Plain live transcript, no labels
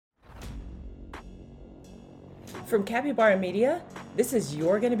From Capybara Media, this is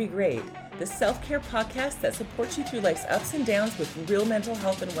You're Gonna Be Great, the self-care podcast that supports you through life's ups and downs with real mental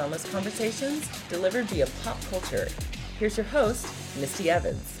health and wellness conversations delivered via pop culture. Here's your host, Misty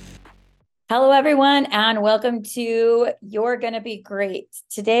Evans. Hello, everyone, and welcome to You're Gonna Be Great.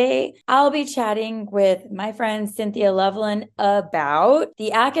 Today, I'll be chatting with my friend Cynthia Loveland about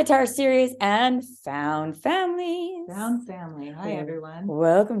the ACOTAR series and Found Families. Found Family. Hi, everyone.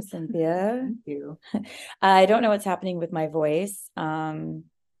 Welcome, Cynthia. Thank you. I don't know what's happening with my voice.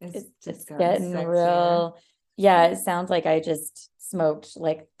 It's getting real. Yeah, it sounds like I just smoked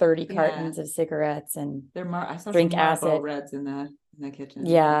like 30 cartons of cigarettes and I saw drink some acid. Reds in the kitchen.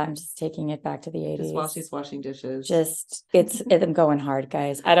 Yeah, I'm just taking it back to the 80s. Just while she's washing dishes. I'm going hard,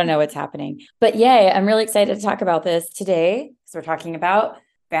 guys. I don't know what's happening. But yay, I'm really excited to talk about this today because we're talking about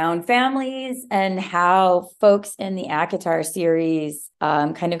Found Families and how folks in the ACOTAR series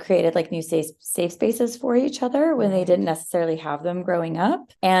kind of created like new safe spaces for each other when they didn't necessarily have them growing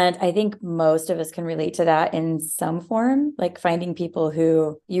up. And I think most of us can relate to that in some form, like finding people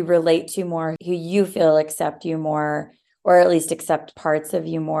who you relate to more, who you feel accept you more, or at least accept parts of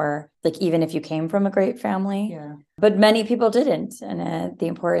you more, like even if you came from a great family. Yeah. But many people didn't. And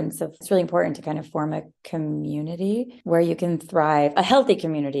it's really important to kind of form a community where you can thrive, a healthy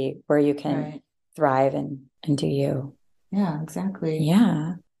community where you can thrive and do you. Yeah, exactly.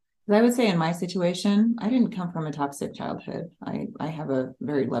 Yeah. I would say in my situation, I didn't come from a toxic childhood. I have a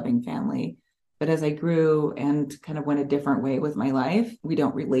very loving family. But as I grew and kind of went a different way with my life, we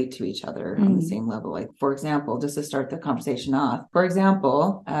don't relate to each other on the same level. Like, for example, just to start the conversation off,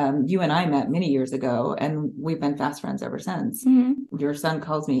 you and I met many years ago and we've been fast friends ever since. Mm-hmm. Your son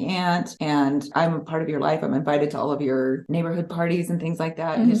calls me aunt and I'm a part of your life. I'm invited to all of your neighborhood parties and things like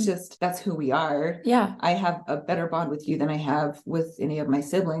that. Mm-hmm. And it's just, that's who we are. Yeah. I have a better bond with you than I have with any of my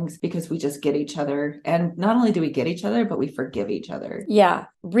siblings because we just get each other. And not only do we get each other, but we forgive each other. Yeah.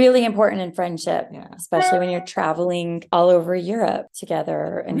 Really important in friendship. Yeah. Especially when you're traveling all over Europe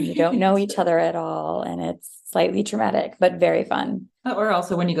together and you don't know each other at all. And it's slightly traumatic, but very fun. Or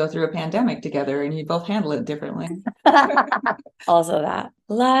also when you go through a pandemic together and you both handle it differently. Also that.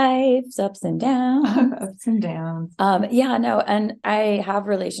 Life's ups and downs. Ups and downs. And I have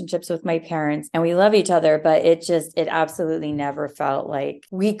relationships with my parents and we love each other, but it absolutely never felt like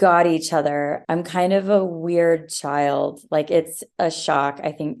we got each other. I'm kind of a weird child. Like it's a shock,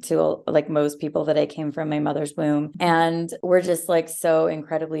 I think, to like most people that I came from my mother's womb. And we're just like so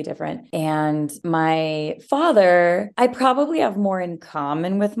incredibly different. And my father, I probably have more in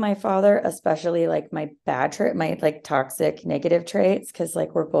common with my father, especially like my my like toxic negative traits, because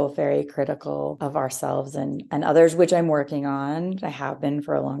like we're both very critical of ourselves and others, which I'm working on. I have been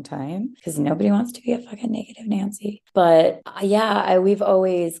for a long time because nobody wants to be a fucking negative Nancy. But we've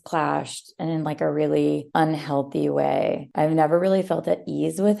always clashed and in like a really unhealthy way. I've never really felt at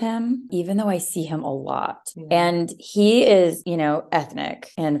ease with him, even though I see him a lot. Yeah. And he is,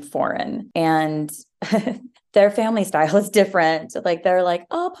 ethnic and foreign and their family style is different. Like they're like,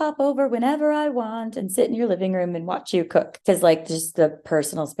 I'll pop over whenever I want and sit in your living room and watch you cook. Because like just the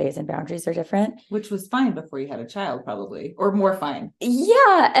personal space and boundaries are different. Which was fine before you had a child, probably, or more fine.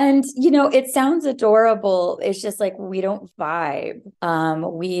 Yeah. And, it sounds adorable. It's just like, we don't vibe.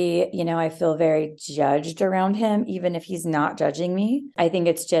 I feel very judged around him, even if he's not judging me. I think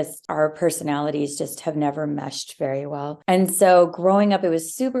it's just our personalities just have never meshed very well. And so growing up, it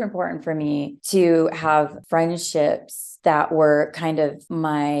was super important for me to have friendships that were kind of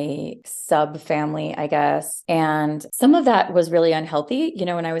my sub family, I guess. And some of that was really unhealthy,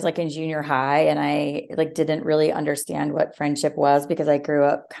 when I was like in junior high and I like didn't really understand what friendship was because I grew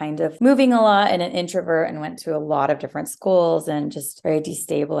up kind of moving a lot and an introvert and went to a lot of different schools and just very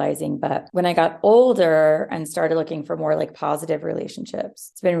destabilizing. But when I got older and started looking for more like positive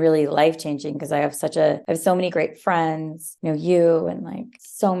relationships, it's been really life-changing because I have so many great friends, you and like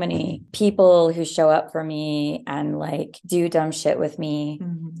so many people who show up for me and like do dumb shit with me,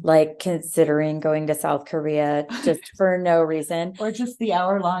 like considering going to South Korea just for no reason. Or just the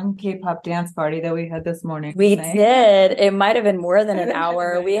hour-long K-pop dance party that we had this morning. We did. It might have been more than an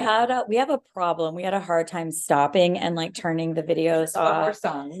hour. We have a problem. We had a hard time stopping and like turning the videos off.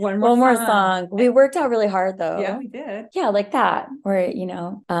 One more song. We worked out really hard though. Yeah, we did. Yeah, like that. Where,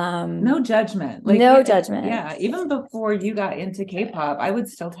 no judgment. No judgment. Yeah. Even before you got into K-pop, I would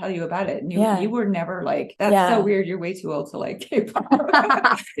still tell you about it. And you were never like, that's so weird. You're way too old to like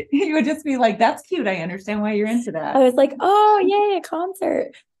K-pop. You would just be like, that's cute. I understand why you're into that. I was like, oh, yay, a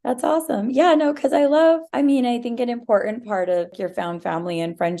concert. That's awesome. Yeah, no, because I mean, I think an important part of your found family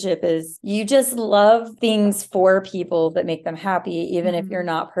and friendship is you just love things for people that make them happy, even if you're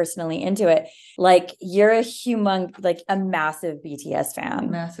not personally into it. Like you're like a massive BTS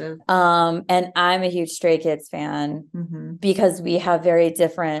fan. Massive. And I'm a huge Stray Kids fan because we have very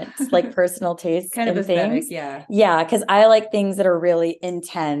different like personal tastes kind of in aesthetic, things. yeah. Yeah, because I like things that are really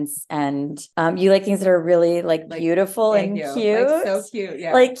intense and you like things that are really like beautiful and cute. Like so cute,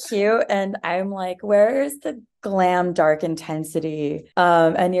 yeah. Like cute. And I'm like, where's the glam dark intensity?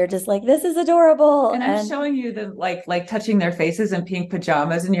 And you're just like, this is adorable. And I'm showing you the like touching their faces in pink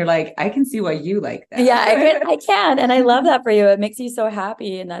pajamas, and you're like, I can see why you like that. Yeah, I can. And I love that for you. It makes you so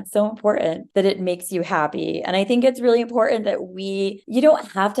happy. And that's so important that it makes you happy. And I think it's really important that you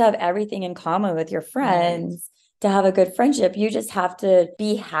don't have to have everything in common with your friends. To have a good friendship, you just have to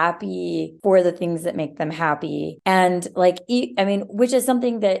be happy for the things that make them happy. And like, I mean, which is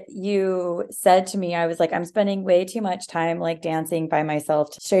something that you said to me. I was like, I'm spending way too much time like dancing by myself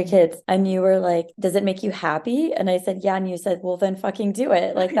to Stray Kids. And you were like, does it make you happy? And I said, yeah. And you said, well, then fucking do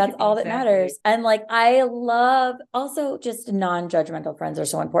it. Like, that's all that matters. And like, I love also just non-judgmental friends are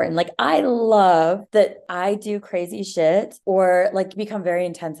so important. Like, I love that I do crazy shit or like become very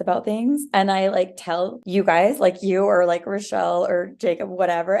intense about things. And I like tell you guys, like, you or like Rochelle or Jacob,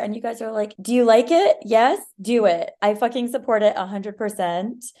 whatever. And you guys are like, do you like it? Yes, do it. I fucking support it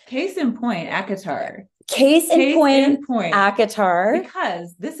 100%. Case in point, ACOTAR. Case in point, ACOTAR.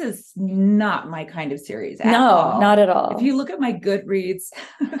 Because this is not my kind of series. No, not at all. If you look at my Goodreads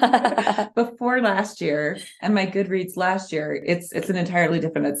before last year and my Goodreads last year, it's an entirely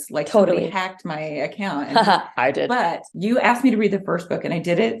different. It's like totally hacked my account. I did. But you asked me to read the first book, and I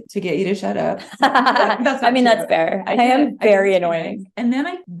did it to get you to shut up. That's fair. I am very annoying. And then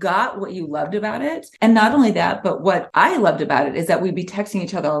I got what you loved about it. And not only that, but what I loved about it is that we'd be texting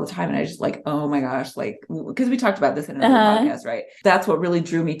each other all the time. And I just like, oh my gosh, like, because we talked about this in another podcast, right? That's what really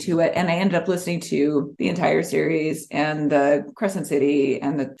drew me to it. And I ended up listening to the entire series and the Crescent City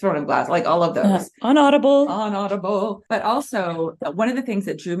and the Throne of Glass, like all of those. On Audible. But also one of the things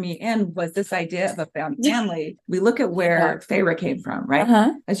that drew me in was this idea of a found family. We look at where Feyre came from,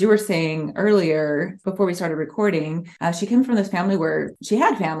 right? As you were saying earlier, before we started recording, she came from this family where she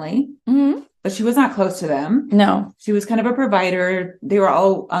had family. But she was not close to them. No. She was kind of a provider. They were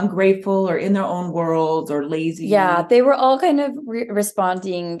all ungrateful or in their own worlds or lazy. Yeah, they were all kind of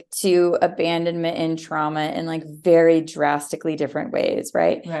responding to abandonment and trauma in like very drastically different ways,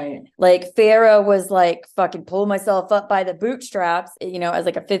 right? Right. Like Feyre was like, fucking pull myself up by the bootstraps, you know, as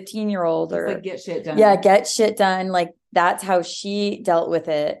like a 15-year-old or like get shit done. Yeah, get shit done. Like that's how she dealt with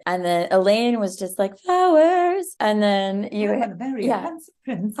it. And then Elaine was just like flowers. And then you had a very handsome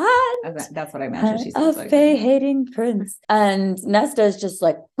prince. That's what I imagine she says. A Fae-hating prince. And Nesta's just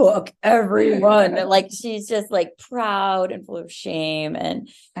like, fuck everyone. Like she's just like proud and full of shame. And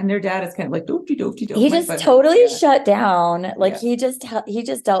their dad is kind of like doopty. He just totally shut down. Like he just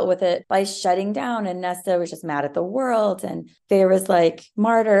dealt with it by shutting down. And Nesta was just mad at the world. And Faye was like,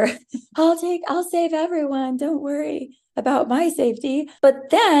 martyr, I'll save everyone. Don't worry about my safety. But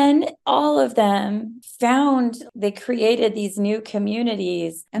then all of them they created these new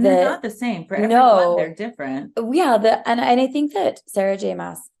communities. And they're not the same for everyone. They're different. Yeah. And I think that Sarah J.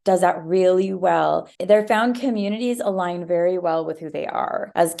 Maas does that really well. Their found communities align very well with who they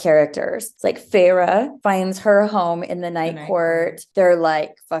are as characters. It's like Feyre finds her home in the Night Court. They're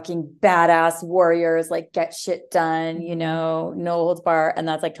like fucking badass warriors, like get shit done, you know, no holds bar. And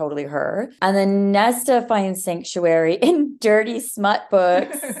that's like totally her. And then Nesta finds sanctuary in dirty smut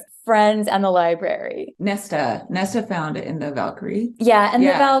books. Friends and the library. Nesta found it in the Valkyrie. Yeah, and the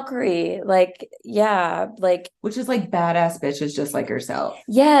Valkyrie, like, which is like badass bitches just like herself.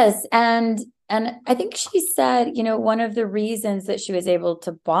 Yes, and I think she said, you know, one of the reasons that she was able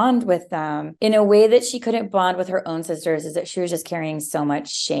to bond with them in a way that she couldn't bond with her own sisters is that she was just carrying so much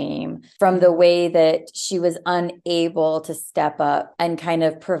shame from the way that she was unable to step up and kind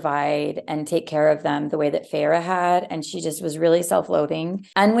of provide and take care of them the way that Feyre had. And she just was really self-loathing.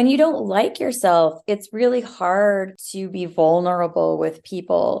 And when you don't like yourself, it's really hard to be vulnerable with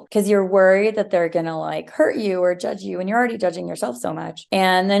people because you're worried that they're going to like hurt you or judge you. And you're already judging yourself so much.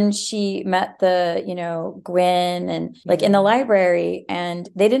 And then she met the, Gwen and like in the library, and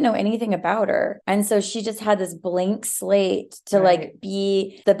they didn't know anything about her. And so she just had this blank slate to like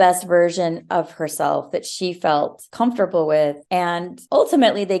be the best version of herself that she felt comfortable with. And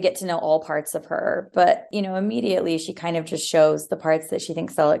ultimately they get to know all parts of her. But, immediately she kind of just shows the parts that she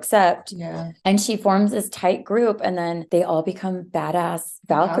thinks they'll accept. Yeah. And she forms this tight group, and then they all become badass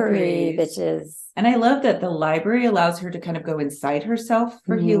Valkyrie bitches. And I love that the library allows her to kind of go inside herself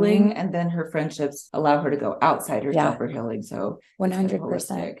for healing, and then her friendships allow her to go outside herself for healing. So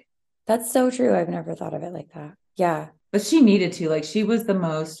 100%. That's so true. I've never thought of it like that. Yeah. But she needed to, like, she was the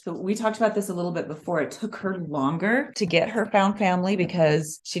most, we talked about this a little bit before. It took her longer to get her found family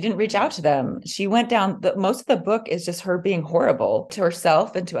because she didn't reach out to them. She went down, most of the book is just her being horrible to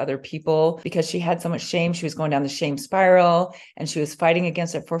herself and to other people because she had so much shame. She was going down the shame spiral and she was fighting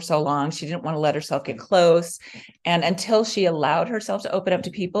against it for so long. She didn't want to let herself get close. And until she allowed herself to open up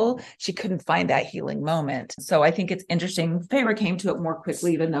to people, she couldn't find that healing moment. So I think it's interesting. Feyre came to it more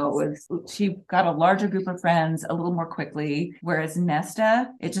quickly, even though she got a larger group of friends a little more quickly. Whereas Nesta,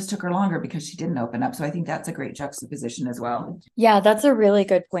 it just took her longer because she didn't open up. So I think that's a great juxtaposition as well. Yeah, that's a really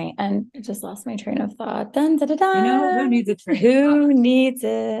good point. And I just lost my train of thought. Dun, da, da, da. I know, who needs a train? Who needs it?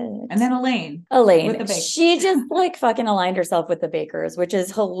 And then Elaine. She just like fucking aligned herself with the bakers, which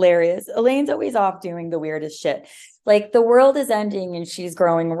is hilarious. Elaine's always off doing the weirdest shit. Like the world is ending and she's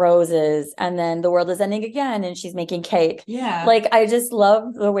growing roses, and then the world is ending again and she's making cake. Yeah. Like I just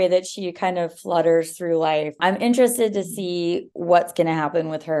love the way that she kind of flutters through life. I'm interested to see what's going to happen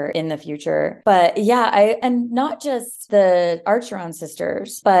with her in the future. But yeah, and not just the Archeron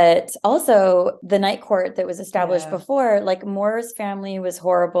sisters, but also the Night Court that was established before. Like Mor's family was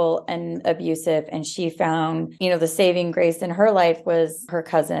horrible and abusive, and she found, the saving grace in her life was her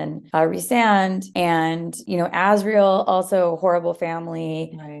cousin, Rhysand, and, Asriel, also horrible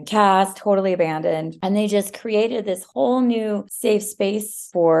family. Cass totally abandoned, and they just created this whole new safe space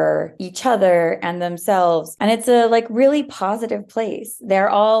for each other and themselves, and it's a like really positive place. They're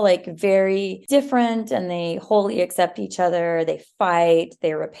all like very different and they wholly accept each other. They fight,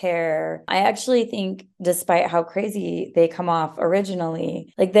 they repair. I actually think, despite how crazy they come off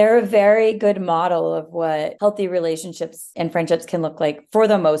originally, like they're a very good model of what healthy relationships and friendships can look like for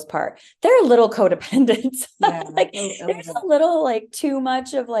the most part. They're a little codependent. Like there's a little like too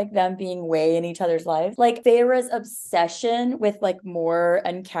much of like them being way in each other's lives. Like Feyre's obsession with like Mor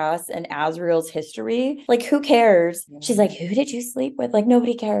and Cass and Asriel's history. Like who cares? She's like, who did you sleep with? Like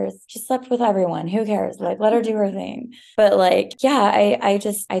nobody cares. She slept with everyone. Who cares? Like let her do her thing. But like, yeah, I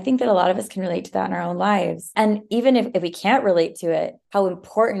think that a lot of us can relate to that in our own lives. And even if we can't relate to it, how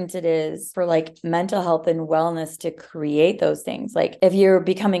important it is for like mental health and wellness to create those things. Like if you're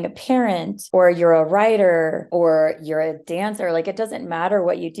becoming a parent or you're a writer or you're a dancer, like it doesn't matter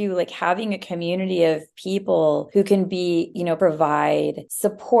what you do, like having a community of people who can be, provide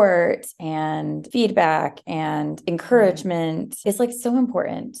support and feedback and encouragement is like so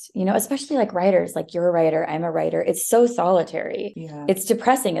important, especially like writers, like you're a writer, I'm a writer. It's so solitary. Yeah. It's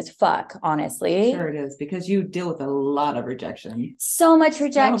depressing as fuck, honestly. Sure it is, because you deal with a lot of rejection. So much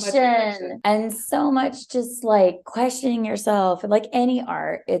rejection and so much just like questioning yourself. And like any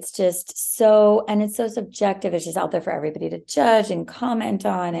art, it's just so, and it's so subjective. It's just out there for everybody to judge and comment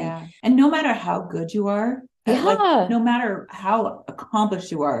on. And no matter how good you are, like, no matter how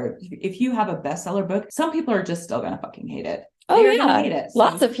accomplished you are, if you have a bestseller book, some people are just still going to fucking hate it. Oh yeah, hate it. So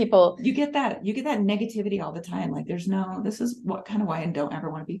lots of people. You get that negativity all the time. Like this is what kind of why I don't ever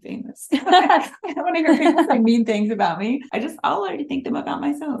want to be famous. I don't want to hear people say mean things about me. I'll already think them about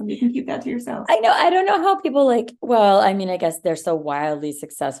myself. You can keep that to yourself. I know. I don't know how people like, well, I mean, I guess they're so wildly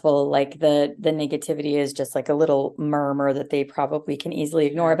successful. Like the negativity is just like a little murmur that they probably can easily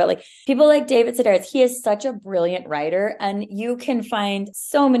ignore. But like people like David Sedaris, he is such a brilliant writer, and you can find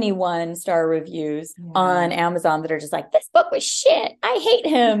so many 1-star reviews on Amazon that are just like, this book was shit, I hate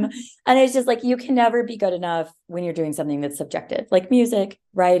him. And it's just like, you can never be good enough when you're doing something that's subjective, like music,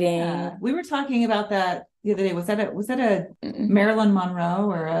 writing. We were talking about that the other day. Was that a Marilyn Monroe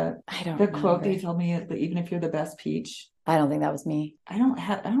or I don't the remember. quote that you told me, even if you're the best peach? I don't think that was me. I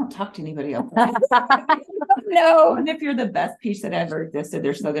don't talk to anybody else. No. And if you're the best peach that ever existed,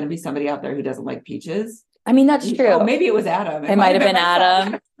 there's still going to be somebody out there who doesn't like peaches. I mean, that's true. Oh, maybe it was Adam. It might have been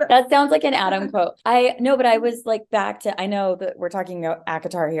Adam. That sounds like an Adam quote. I know, but I was like I know that we're talking about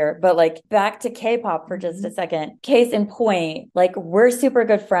ACOTAR here, but like back to K-pop for just a second. Case in point, like we're super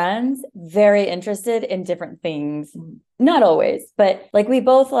good friends, very interested in different things. Not always, but like we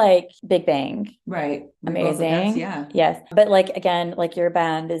both like Big Bang. Right. Amazing. Yeah. Yes. But like, again, like your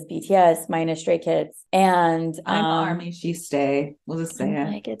band is BTS, mine is Stray Kids. And I'm Army, she's Stay. We'll just say it.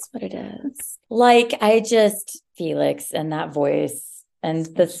 Like, it's what it is. Like, Felix and that voice and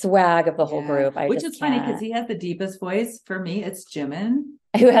the swag of the whole group. Which is funny because he has the deepest voice. For me, it's Jimin.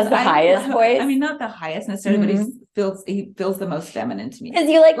 Who has the highest voice? I mean, not the highest necessarily, but he feels the most feminine to me. Is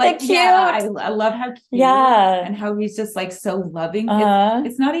he like the cute? Yeah, I love how cute. Yeah. And how he's just like so loving.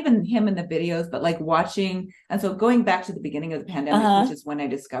 It's not even him in the videos, but like watching. And so going back to the beginning of the pandemic, which is when I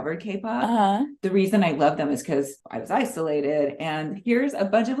discovered K-pop, the reason I love them is because I was isolated. And here's a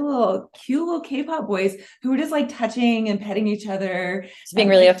bunch of cute little K-pop boys who were just like touching and petting each other. Just being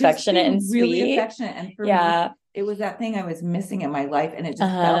really affectionate and sweet. Really affectionate. And for me, it was that thing I was missing in my life, and it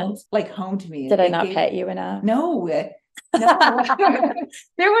just felt like home to me. Did I not pet you enough? No. There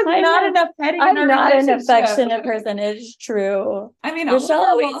was not enough petting. I'm not an affectionate person. It's true. I mean, Michelle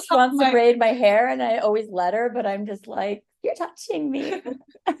always wants to braid my hair, and I always let her, but I'm just like, you're touching me.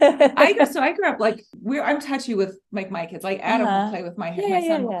 I grew up like I'm touchy with like my kids. Like Adam will play with my hair. My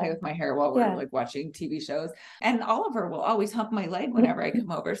son will play with my hair while we're like watching TV shows. And Oliver will always hump my leg whenever I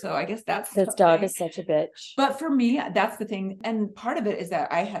come over. So I guess this dog is such a bitch. But for me, that's the thing. And part of it is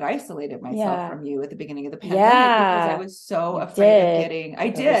that I had isolated myself from you at the beginning of the pandemic because I was so afraid of getting. I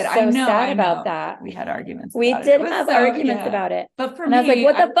did. I know. Sad about that. We had arguments. We did have arguments about it. But for me, I was like,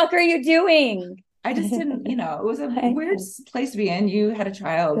 what the fuck are you doing? I just didn't, it was a weird place to be in. You had a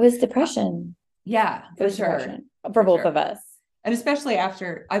child. It was depression. Yeah, it was depression for both of us. And especially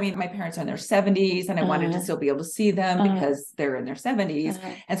after, my parents are in their 70s and I wanted to still be able to see them because they're in their 70s.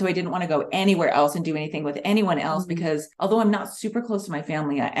 And so I didn't want to go anywhere else and do anything with anyone else because although I'm not super close to my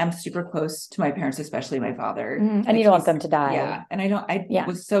family, I am super close to my parents, especially my father. And you don't want them to die. Yeah. And I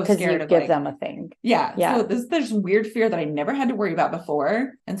was so scared of give them a thing. Yeah. So there's weird fear that I never had to worry about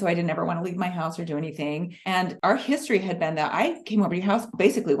before. And so I didn't ever want to leave my house or do anything. And our history had been that I came over to your house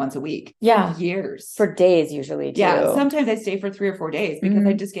basically once a week. Yeah. For years. For days usually too. Yeah. Sometimes I'd stay for 3 or 4 days because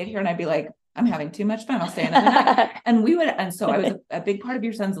I'd just get here and I'd be like, I'm having too much fun. I'll stay another night. And so I was a big part of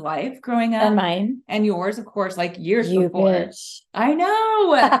your son's life growing up. And mine. And yours, of course, like years before. Bitch. I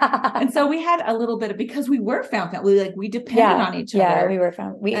know. And so we had a little bit of, because we were found family, we depended on each other. Yeah, we were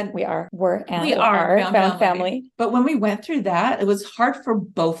found. We are found family. But when we went through that, it was hard for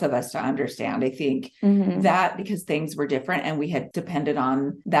both of us to understand, I think, that because things were different and we had depended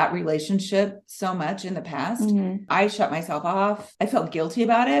on that relationship so much in the past. I shut myself off. I felt guilty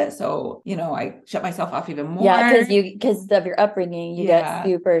about it. So, I shut myself off even more. Yeah, because of your upbringing, you get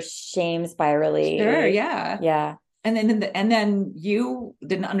super shame spirally. Sure, yeah. Yeah. And then you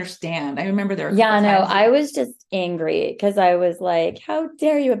didn't understand. I remember there were I was just angry because I was like, how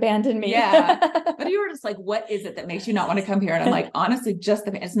dare you abandon me? Yeah. But you were just like, what is it that makes you not want to come here? And I'm like, honestly,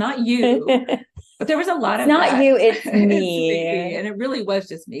 it's not you. But there was a lot of not you, it's me. And it really was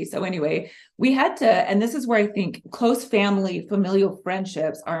just me. So anyway, we had to, and this is where I think close family, familial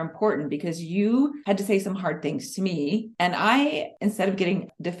friendships are important because you had to say some hard things to me. And I, instead of getting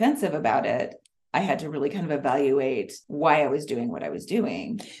defensive about it, I had to really kind of evaluate why I was doing what I was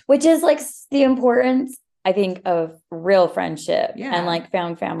doing. Which is like the importance, I think, of real friendship and like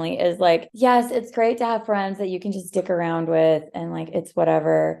found family is like, yes, it's great to have friends that you can just stick around with and like, it's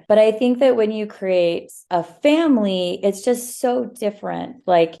whatever. But I think that when you create a family, it's just so different.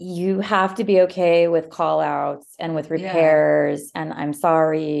 Like you have to be okay with call outs and with repairs and I'm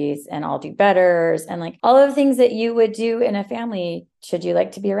sorry's and I'll do betters and like all of the things that you would do in a family. Should you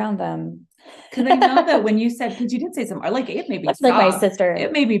like to be around them? Because I know that when you said, because you did say something, like it made me like my sister.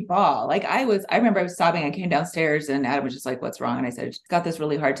 It made me bawl. Like I remember I was sobbing. I came downstairs and Adam was just like, what's wrong? And I said, I just got this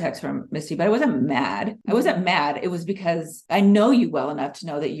really hard text from Misty, but I wasn't mad. I wasn't mad. It was because I know you well enough to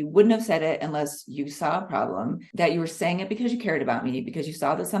know that you wouldn't have said it unless you saw a problem, that you were saying it because you cared about me, because you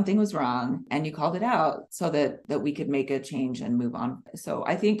saw that something was wrong and you called it out so that we could make a change and move on. So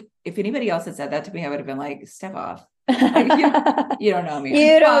I think if anybody else had said that to me, I would have been like, step off. You don't know me.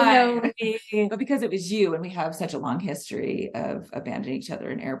 You don't know me. But because it was you and we have such a long history of abandoning each other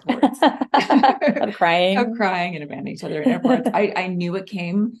in airports. of crying and abandoning each other in airports. I knew it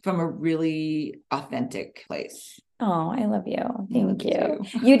came from a really authentic place. Oh, I love you. Thank you.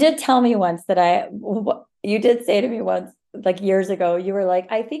 You did tell me once that you did say to me once like years ago, you were like,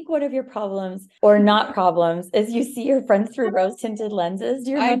 I think one of your problems or not problems is you see your friends through rose tinted lenses.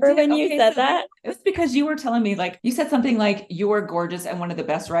 Do you remember when you said that? It was because you were telling me, like, you said something like, you're gorgeous and one of the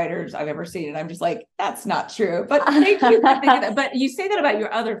best writers I've ever seen. And I'm just like, that's not true. But thank you for thinking that. But you say that about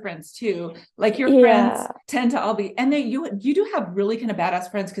your other friends too. Like your friends tend to all be, and then you do have really kind of badass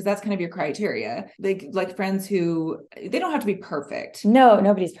friends, because that's kind of your criteria. Like friends who, they don't have to be perfect. No,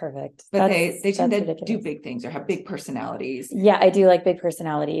 nobody's perfect. But they tend to do big things or have big personalities. Yeah, I do like big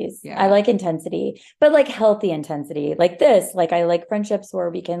personalities. Yeah. I like intensity, but like healthy intensity, like this. Like I like friendships where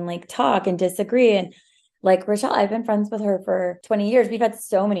we can like talk and disagree. And like Rochelle, I've been friends with her for 20 years. We've had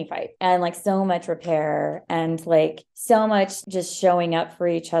so many fights and like so much repair and like so much just showing up for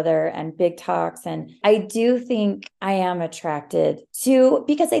each other and big talks. And I do think I am attracted to,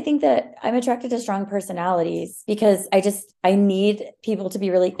 because I think that I'm attracted to strong personalities, because I need people to be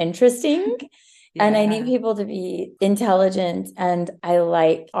really interesting. Yeah. And I need people to be intelligent, and I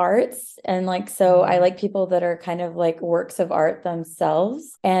like arts. And like, so I like people that are kind of like works of art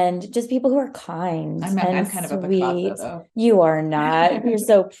themselves, and just people who are kind and I'm kind sweet. of a Picasso, though. You are not. You're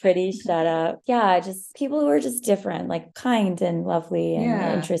so pretty. Shut up. Yeah. Just people who are just different, like kind and lovely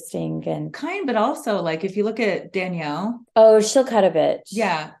and interesting and kind, but also like, if you look at Danielle. Oh, she'll cut a bitch.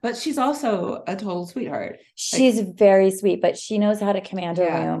 Yeah. But she's also a total sweetheart. She's very sweet, but she knows how to command a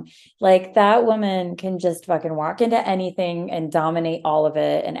room. Like that woman can just fucking walk into anything and dominate all of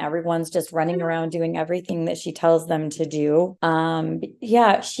it. And everyone's just running around doing everything that she tells them to do.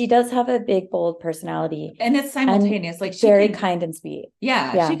 Yeah, she does have a big, bold personality. And it's simultaneous. Like she very kind and sweet.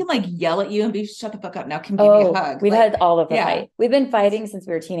 Yeah. She can like yell at you and be, shut the fuck up now. Come give me a hug. We've had all of the fight. We've been fighting since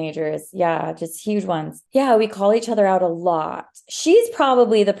we were teenagers. Yeah, just huge ones. Yeah, we call each other out a lot. She's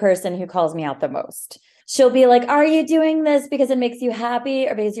probably the person who calls me out the most. She'll be like, are you doing this because it makes you happy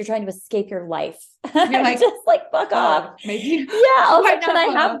or because you're trying to escape your life? You're like, just like, fuck off. Maybe. Yeah. Also, can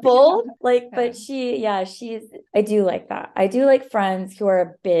I have both? Like, but I do like that. I do like friends who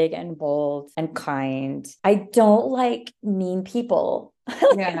are big and bold and kind. I don't like mean people.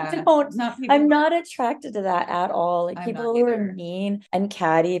 I'm not attracted to that at all. Like people who are mean and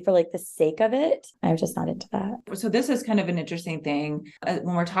catty for like the sake of it. I'm just not into that. So this is kind of an interesting thing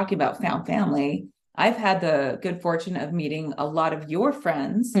when we're talking about found family. I've had the good fortune of meeting a lot of your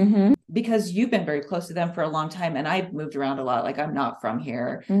friends because you've been very close to them for a long time. And I've moved around a lot. Like I'm not from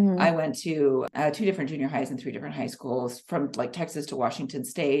here. I went to 2 different junior highs and 3 different high schools, from like Texas to Washington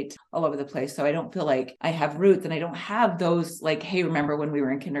State, all over the place. So I don't feel like I have roots, and I don't have those like, hey, remember when we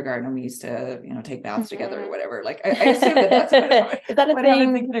were in kindergarten and we used to, take baths together or whatever. Like I assume that's what I was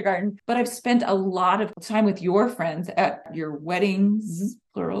in kindergarten. But I've spent a lot of time with your friends at your weddings,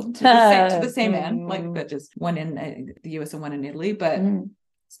 plural, to the same end, like but just one in the US and one in Italy, but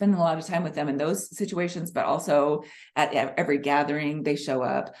spending a lot of time with them in those situations, but also at every gathering they show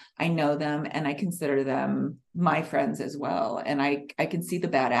up. I know them and I consider them my friends as well. And I can see the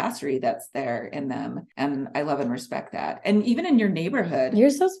badassery that's there in them. And I love and respect that. And even in your neighborhood. You're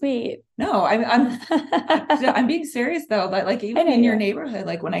so sweet. No, I'm being serious though. Like even in your neighborhood,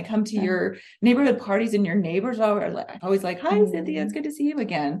 like when I come to your neighborhood parties and your neighbors are always like, hi, Cynthia, it's good to see you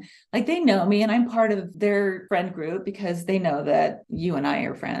again. Like they know me and I'm part of their friend group because they know that you and I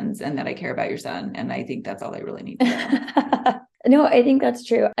are friends and that I care about your son. And I think that's all they really need to know. No, I think that's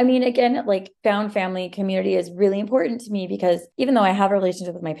true. I mean, again, like found family community is really important to me because even though I have a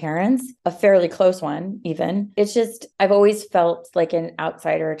relationship with my parents, a fairly close one, even, it's just, I've always felt like an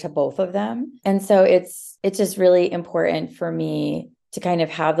outsider to both of them. And so it's just really important for me to kind of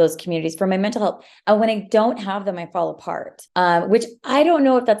have those communities for my mental health. And when I don't have them, I fall apart, which I don't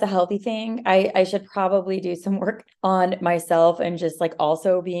know if that's a healthy thing. I should probably do some work on myself and just like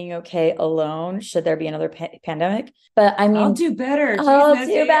also being okay alone should there be another pandemic. But I mean, I'll do better. I'll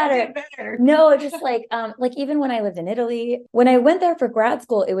do better. No, just like even when I lived in Italy, when I went there for grad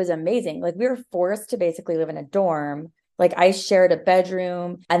school, it was amazing. Like we were forced to basically live in a dorm. Like I shared a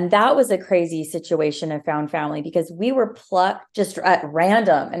bedroom, and that was a crazy situation of found family because we were plucked just at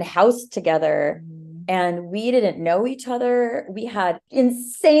random and housed together. And we didn't know each other. We had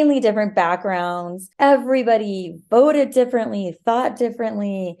insanely different backgrounds. Everybody voted differently, thought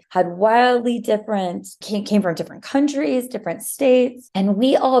differently, had wildly different, came from different countries, different states. And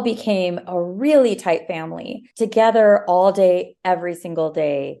we all became a really tight family together all day, every single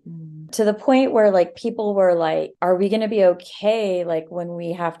day. To the point where like people were like, are we going to be okay? Like when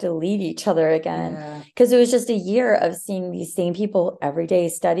we have to leave each other again? Because it was just a year of seeing these same people every day,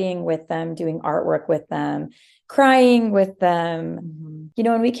 studying with them, doing artwork with them, crying with them. Mhm. You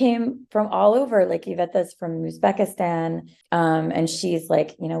know, and we came from all over, like Yvette's from Uzbekistan, and she's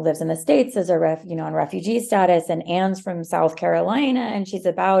like, you know, lives in the States as a on refugee status, and Anne's from South Carolina, and she's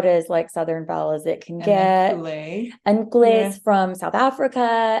about as like Southern Belle as it can get. And Glay's from South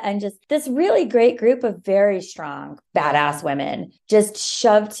Africa, and just this really great group of very strong, badass women just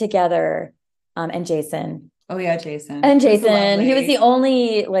shoved together. And Jason. Oh yeah, Jason. And Jason, he was the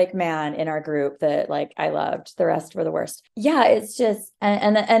only like man in our group that like I loved. The rest were the worst. Yeah, it's just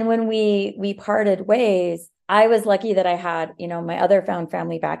and when we parted ways, I was lucky that I had, you know, my other found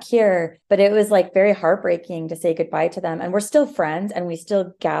family back here, but it was like very heartbreaking to say goodbye to them. And we're still friends and we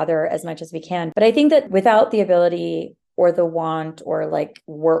still gather as much as we can. But I think that without the ability or the want or like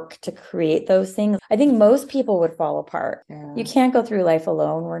work to create those things, I think most people would fall apart. Yeah. You can't go through life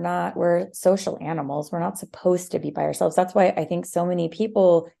alone. We're social animals. We're not supposed to be by ourselves. That's why I think so many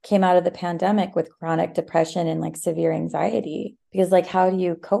people came out of the pandemic with chronic depression and like severe anxiety, because like, how do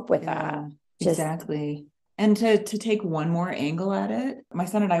you cope with that? Exactly. And to take one more angle at it, my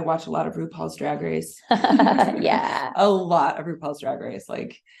son and I watch a lot of RuPaul's Drag Race. Yeah. A lot of RuPaul's Drag Race.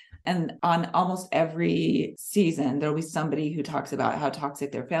 And on almost every season, there'll be somebody who talks about how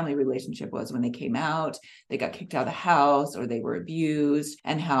toxic their family relationship was when they came out, they got kicked out of the house, or they were abused,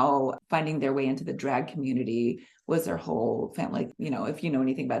 and how finding their way into the drag community was their whole family. Like, you know, if you know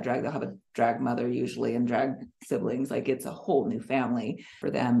anything about drag, they'll have a drag mother usually and drag siblings. Like, it's a whole new family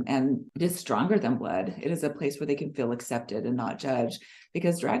for them. And it is stronger than blood. It is a place where they can feel accepted and not judged,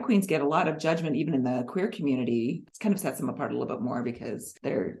 because drag queens get a lot of judgment, even in the queer community. It kind of sets them apart a little bit more because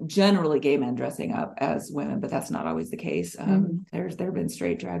they're generally gay men dressing up as women, but that's not always the case. There have been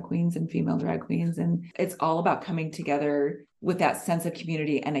straight drag queens and female drag queens, and it's all about coming together with that sense of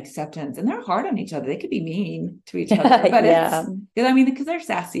community and acceptance. And they're hard on each other. They could be mean to each other, but because they're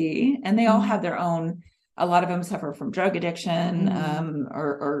sassy and they all have their own. A lot of them suffer from drug addiction,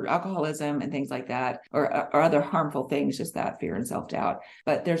 or alcoholism and things like that, or other harmful things, just that fear and self-doubt.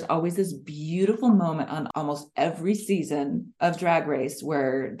 But there's always this beautiful moment on almost every season of Drag Race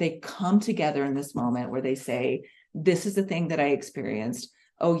where they come together in this moment where they say, this is the thing that I experienced.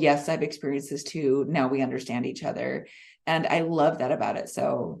 Oh, yes, I've experienced this too. Now we understand each other. And I love that about it.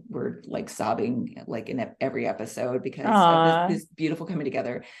 So we're like sobbing like in every episode because of this beautiful coming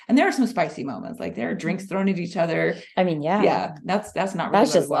together. And there are some spicy moments, like there are drinks thrown at each other. I mean, yeah, that's not really,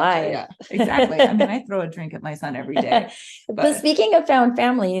 that's just life. Yeah, exactly. I mean, I throw a drink at my son every day. But speaking of found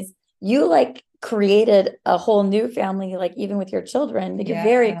families, you like created a whole new family, like even with your children. Like you're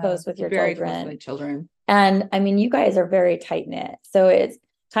very close with your children. Very close with my children. And I mean, you guys are very tight knit. So it's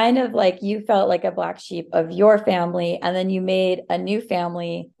kind of like you felt like a black sheep of your family, and then you made a new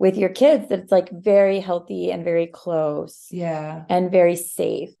family with your kids that's like very healthy and very close. Yeah. And very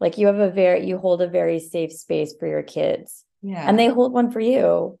safe. Like you hold a very safe space for your kids. Yeah. And they hold one for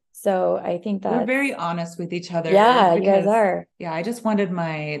you. So I think that we're very honest with each other. Yeah, you guys are. Yeah, I just wanted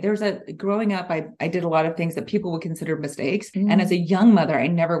growing up, I did a lot of things that people would consider mistakes. And as a young mother, I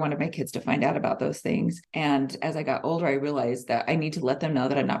never wanted my kids to find out about those things. And as I got older, I realized that I need to let them know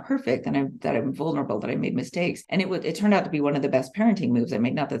that I'm not perfect and that I'm vulnerable, that I made mistakes. And it turned out to be one of the best parenting moves I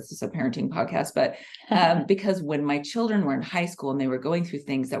made. Not that this is a parenting podcast, but because when my children were in high school and they were going through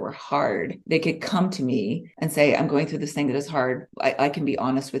things that were hard, they could come to me and say, I'm going through this thing that is hard. I can be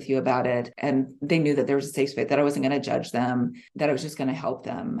honest with you about it. And they knew that there was a safe space, that I wasn't going to judge them, that I was just going to help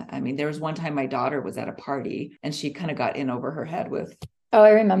them. I mean, there was one time my daughter was at a party and she kind of got in over her head with. Oh, I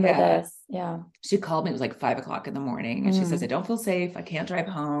remember this. Yeah. She called me. It was like 5 o'clock in the morning. And she says, I don't feel safe. I can't drive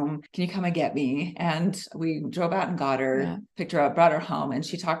home. Can you come and get me? And we drove out and got her, picked her up, brought her home. And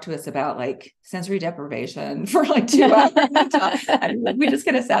she talked to us about like sensory deprivation for like 2 hours. We just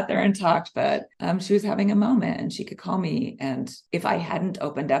kind of sat there and talked, but she was having a moment and she could call me. And if I hadn't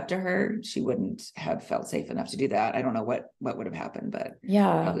opened up to her, she wouldn't have felt safe enough to do that. I don't know what would have happened, but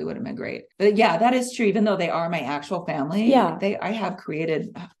probably would have been great. But yeah, that is true. Even though they are my actual family, I have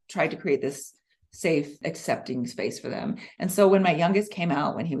tried to create this safe, accepting space for them. And so when my youngest came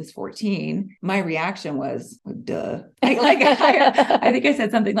out when he was 14, my reaction was, duh. I think I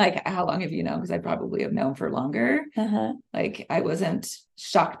said something like, how long have you known? Because I probably have known for longer. Like I wasn't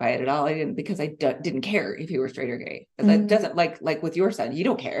shocked by it at all. I didn't, because I didn't care if he were straight or gay. But that doesn't like with your son, you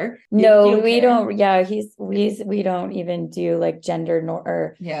don't care. No, we don't. Yeah, we don't even do like gender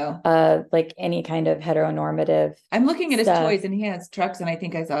or like any kind of heteronormative. I'm looking at his toys and he has trucks, and I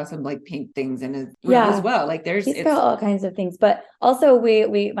think I saw some like pink things in his room as well. Like he's got all kinds of things. But also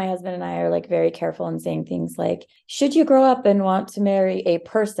we my husband and I are like very careful in saying things like, should you grow up and want to marry a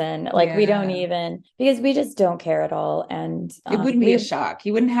person? Like we don't even, because we just don't care at all. And it wouldn't be a shock. talk.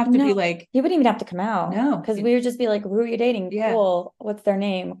 He wouldn't have to be like, he wouldn't even have to come out. No. Because we would just be like, who are you dating? Yeah. Cool. What's their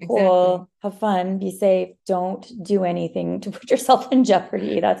name? Cool. Exactly. Have fun. Be safe. Don't do anything to put yourself in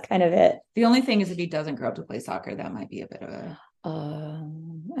jeopardy. That's kind of it. The only thing is if he doesn't grow up to play soccer, that might be a bit of a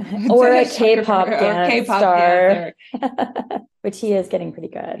or a K-pop dance star, dancer. which he is getting pretty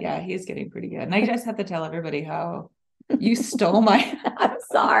good. Yeah, he is getting pretty good. And I just have to tell everybody how you stole my I'm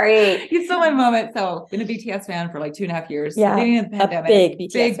sorry. You stole my moment. So been a BTS fan for like 2.5 years. Yeah, Beginning of the pandemic, big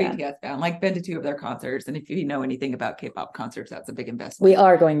BTS fan. BTS fan. Like been to 2 of their concerts. And if you know anything about K-pop concerts, that's a big investment. We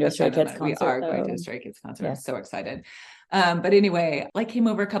are going to a Stray Kids concert. We are going to a Stray Kids concert. I'm so excited. But anyway, like came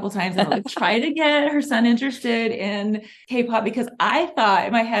over a couple times and like try to get her son interested in K-pop because I thought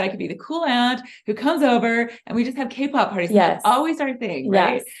in my head I could be the cool aunt who comes over and we just have K-pop parties. Yes. That's always our thing,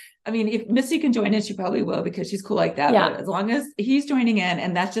 right? Yes. I mean, if Misty can join in, she probably will because she's cool like that. Yeah. But as long as he's joining in,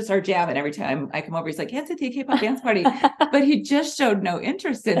 and that's just our jam. And every time I come over, he's like, "Hey, Cynthia, K-pop dance party." But he just showed no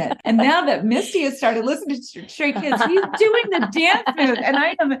interest in it. And now that Misty has started listening to Stray Kids, he's doing the dance moves, and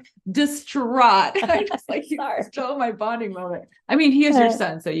I am distraught. I'm just like, you stole my bonding moment. I mean, he is your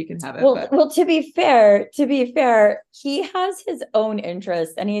son, so you can have it. Well, to be fair, he has his own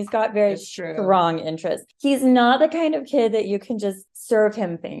interests, and he's got very strong interests. He's not the kind of kid that you can just serve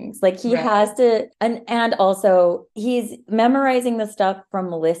him things. Like he has to, and also he's memorizing the stuff from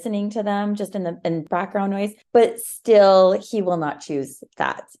listening to them just in background noise, but still he will not choose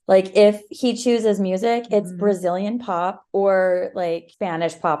that. Like if he chooses music, it's Brazilian pop or like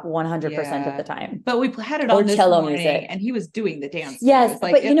Spanish pop 100% of the time. But we had it on this cello morning music. And he was doing the dance. Yes,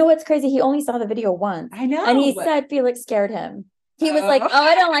 like, but you know what's crazy? He only saw the video once. I know. And he said Felix scared him. He was like, "Oh,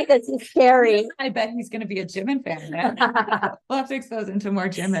 I don't like this. It's scary." I bet he's going to be a Jimin fan then. We'll have to expose him to more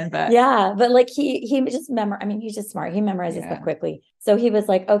Jimin, but yeah, but like he just I mean, he's just smart. He memorizes stuff quickly. So he was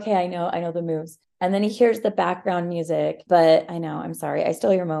like, "Okay, I know the moves." And then he hears the background music, but I know, I'm sorry, I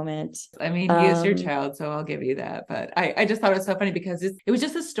stole your moment. I mean, he is your child, so I'll give you that. But I just thought it was so funny because it was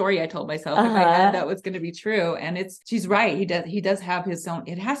just a story I told myself in my head that was going to be true. And she's right. He does have his own,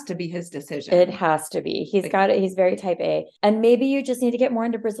 it has to be his decision. It has to be. He's got it. He's very type A. And maybe you just need to get more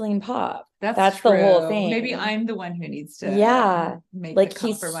into Brazilian pop. That's the whole thing. Maybe I'm the one who needs to make like the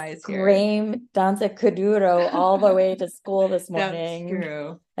compromise he here. Scream Danza Kuduro all the way to school this morning. That's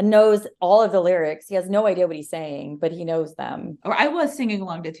true. And knows all of the lyrics. He has no idea what he's saying, but he knows them. Or I was singing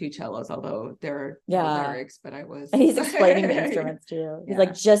along to 2 cellos, although there are no lyrics, but I was. And he's explaining the instruments too. He's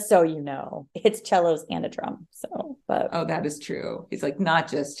like, just so you know, it's cellos and a drum. So, but oh, that is true. He's like, not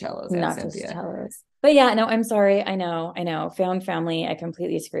just cellos. Not just cellos. But yeah, no, I'm sorry. I know. Found family. I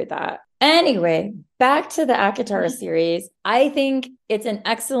completely screwed that. Anyway, back to the ACOTAR series. I think it's an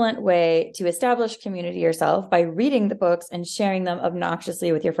excellent way to establish community yourself by reading the books and sharing them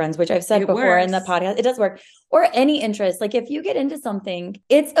obnoxiously with your friends, which I've said before in the podcast. It does work. Or any interest. Like if you get into something,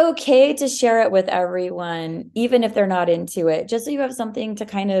 it's okay to share it with everyone, even if they're not into it, just so you have something to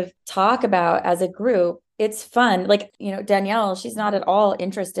kind of talk about as a group. It's fun. Like, Danielle, she's not at all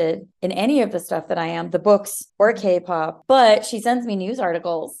interested in any of the stuff that I am, the books or K-pop, but she sends me news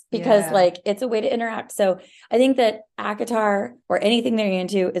articles because like it's a way to interact. So I think that ACOTAR or anything they're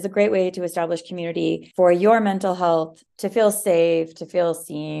into is a great way to establish community for your mental health, to feel safe, to feel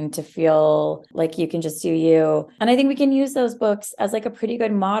seen, to feel like you can just do you. And I think we can use those books as like a pretty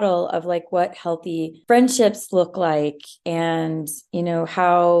good model of like what healthy friendships look like and,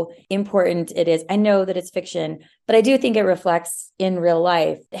 how important it is. I know that it's fiction, but I do think it reflects in real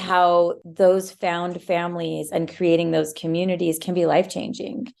life how those found families and creating those communities can be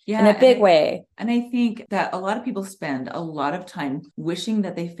life-changing in a big way. And I think that a lot of people spend a lot of time wishing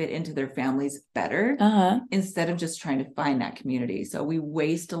that they fit into their families better instead of just trying to find that community. So we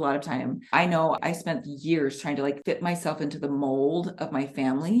waste a lot of time. I know I spent years trying to like fit myself into the mold of my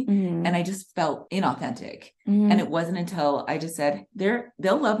family and I just felt inauthentic. And it wasn't until I just said,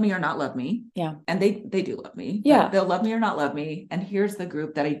 they'll love me or not love me. Yeah. And they do love me. Yeah. They'll love me or not love me. And here's the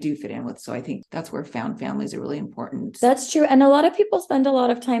group that I do fit in with. So I think that's where found families are really important. That's true. And a lot of people spend a lot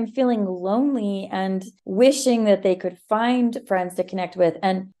of time feeling lonely and wishing that they could find friends to connect with.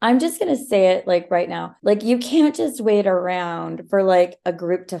 And I'm just going to say it like right now, like you can't just wait around for like a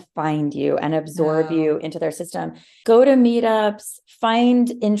group to find you and absorb you into their system. Go to meetups,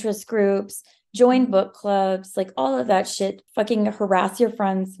 find interest groups, join book clubs, like all of that shit. Fucking harass your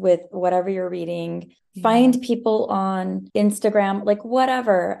friends with whatever you're reading. Find people on Instagram, like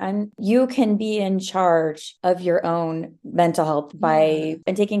whatever. And you can be in charge of your own mental health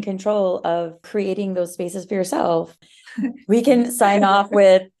and taking control of creating those spaces for yourself. We can sign off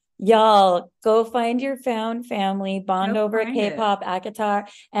with, y'all, go find your found family, bond over K-pop, ACOTAR,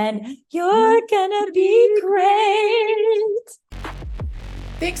 and you're gonna be great.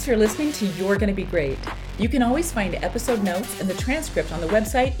 Thanks for listening to You're Gonna Be Great. You can always find episode notes and the transcript on the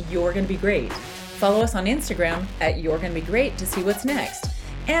website You're Gonna Be Great. Follow us on Instagram at You're Gonna Be Great to see what's next.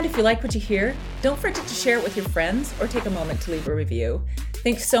 And if you like what you hear, don't forget to share it with your friends or take a moment to leave a review.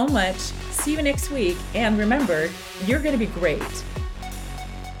 Thanks so much. See you next week. And remember, you're gonna be great.